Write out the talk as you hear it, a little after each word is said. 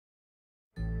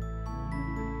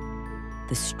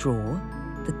the straw,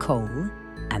 the coal,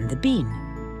 and the bean.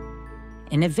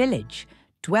 In a village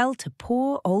dwelt a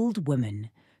poor old woman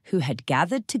who had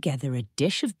gathered together a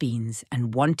dish of beans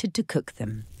and wanted to cook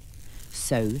them.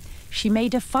 So she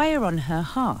made a fire on her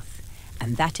hearth,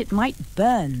 and that it might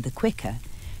burn the quicker,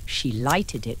 she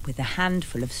lighted it with a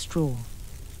handful of straw.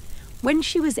 When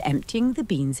she was emptying the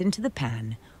beans into the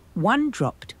pan, one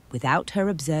dropped without her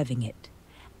observing it,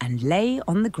 and lay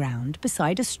on the ground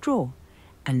beside a straw,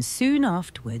 and soon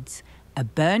afterwards a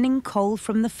burning coal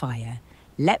from the fire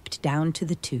leapt down to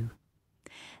the two.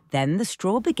 Then the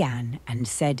straw began and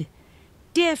said,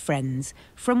 "Dear friends,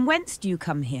 from whence do you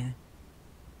come here?"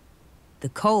 The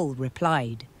coal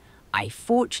replied, "I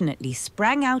fortunately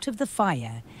sprang out of the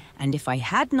fire, and if I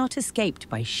had not escaped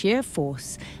by sheer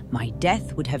force, my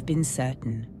death would have been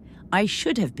certain. I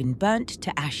should have been burnt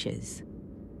to ashes."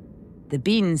 The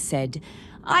bean said,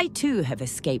 "I too have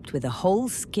escaped with a whole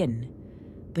skin.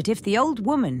 But if the old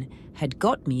woman had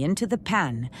got me into the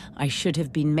pan, I should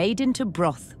have been made into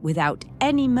broth without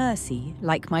any mercy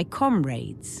like my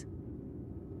comrades."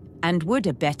 "And would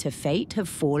a better fate have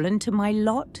fallen to my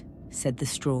lot?" said the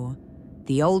straw.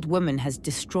 "The old woman has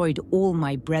destroyed all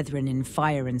my brethren in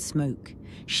fire and smoke.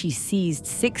 She seized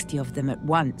 60 of them at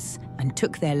once and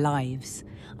took their lives.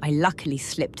 I luckily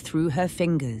slipped through her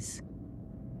fingers."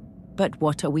 "But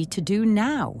what are we to do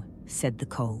now?" said the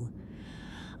coal.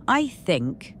 "I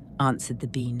think," answered the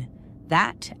bean,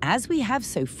 "that as we have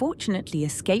so fortunately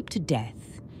escaped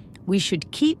death, we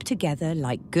should keep together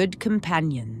like good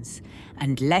companions,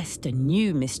 and lest a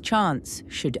new mischance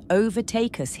should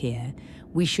overtake us here,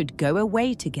 we should go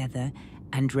away together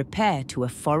and repair to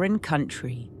a foreign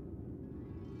country."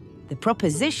 The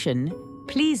proposition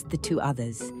pleased the two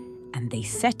others, and they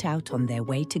set out on their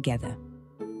way together.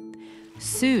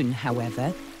 Soon,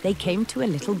 however, they came to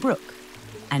a little brook,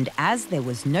 and as there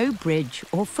was no bridge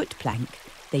or footplank,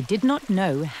 they did not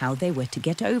know how they were to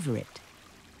get over it.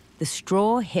 The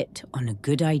straw hit on a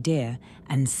good idea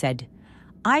and said,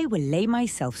 "I will lay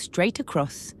myself straight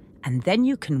across, and then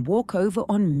you can walk over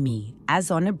on me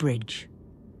as on a bridge."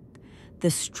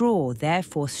 The straw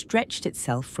therefore stretched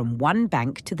itself from one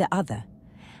bank to the other,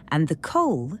 and the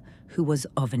coal, who was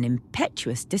of an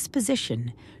impetuous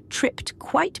disposition, tripped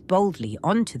quite boldly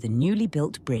onto the newly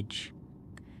built bridge.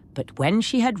 But when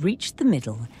she had reached the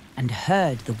middle and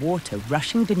heard the water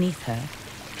rushing beneath her,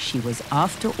 she was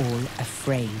after all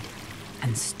afraid,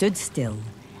 and stood still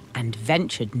and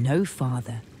ventured no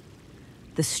farther.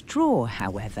 The straw,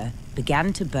 however,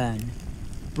 began to burn,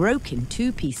 broke in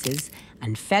 2 pieces,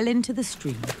 and fell into the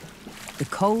stream. The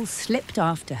coal slipped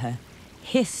after her,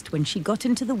 hissed when she got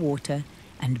into the water,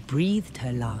 and breathed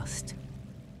her last.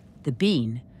 The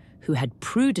bean, who had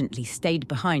prudently stayed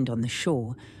behind on the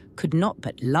shore, could not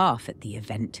but laugh at the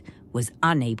event, was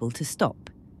unable to stop,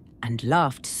 and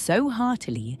laughed so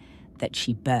heartily that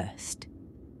she burst.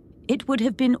 It would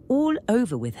have been all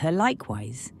over with her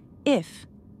likewise, if,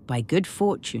 by good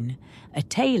fortune, a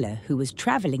tailor who was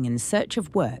travelling in search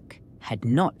of work had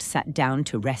not sat down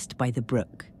to rest by the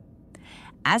brook.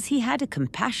 As he had a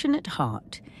compassionate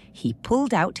heart, he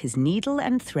pulled out his needle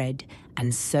and thread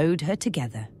and sewed her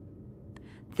together.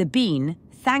 The bean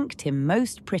thanked him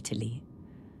most prettily,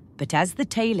 but as the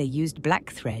tailor used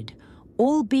black thread,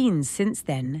 all beans since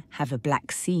then have a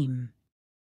black seam.